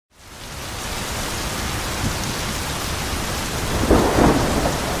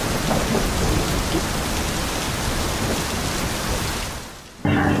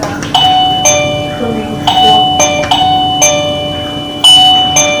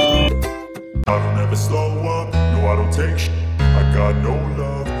never slow up, no I don't take shit. I got no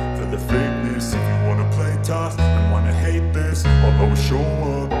love for the fakeness. If you wanna play tough and wanna hate this, I'll always show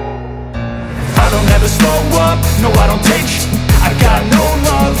up. I don't ever slow up, no I don't take shit. I got no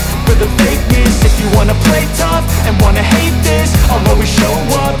love for the fakeness. If you wanna play tough and wanna hate this, I'll always show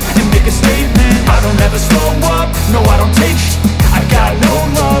up and make a statement. I don't ever slow up, no I don't take shit. I got no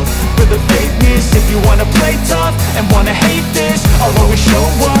love for the fakeness. If you wanna play tough and wanna hate this, I'll always show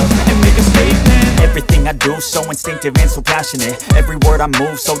up and make a statement. Everything I do so instinctive and so passionate. Every word I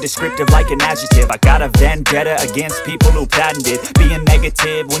move so descriptive like an adjective. I got a vendetta against people who patented being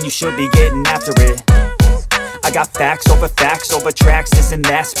negative when you should be getting after it. I got facts over tracks, this and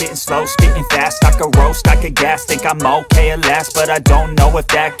that. Spitting slow, spitting fast, I could roast, I could gas. Think I'm okay at last, but I don't know if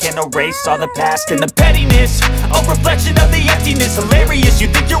that can erase all the past. And the pettiness, a reflection of the emptiness. Hilarious, you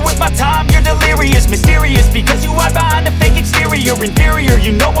think you're worth my time, you're delirious. Mysterious, because you hide behind a fake exterior. Inferior,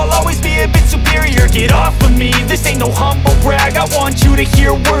 you know I'll always be a bit superior. Get off of me, this ain't no humble brag. I want you to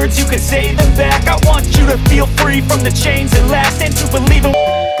hear words, you can say them back. I want you to feel free from the chains that last, and to believe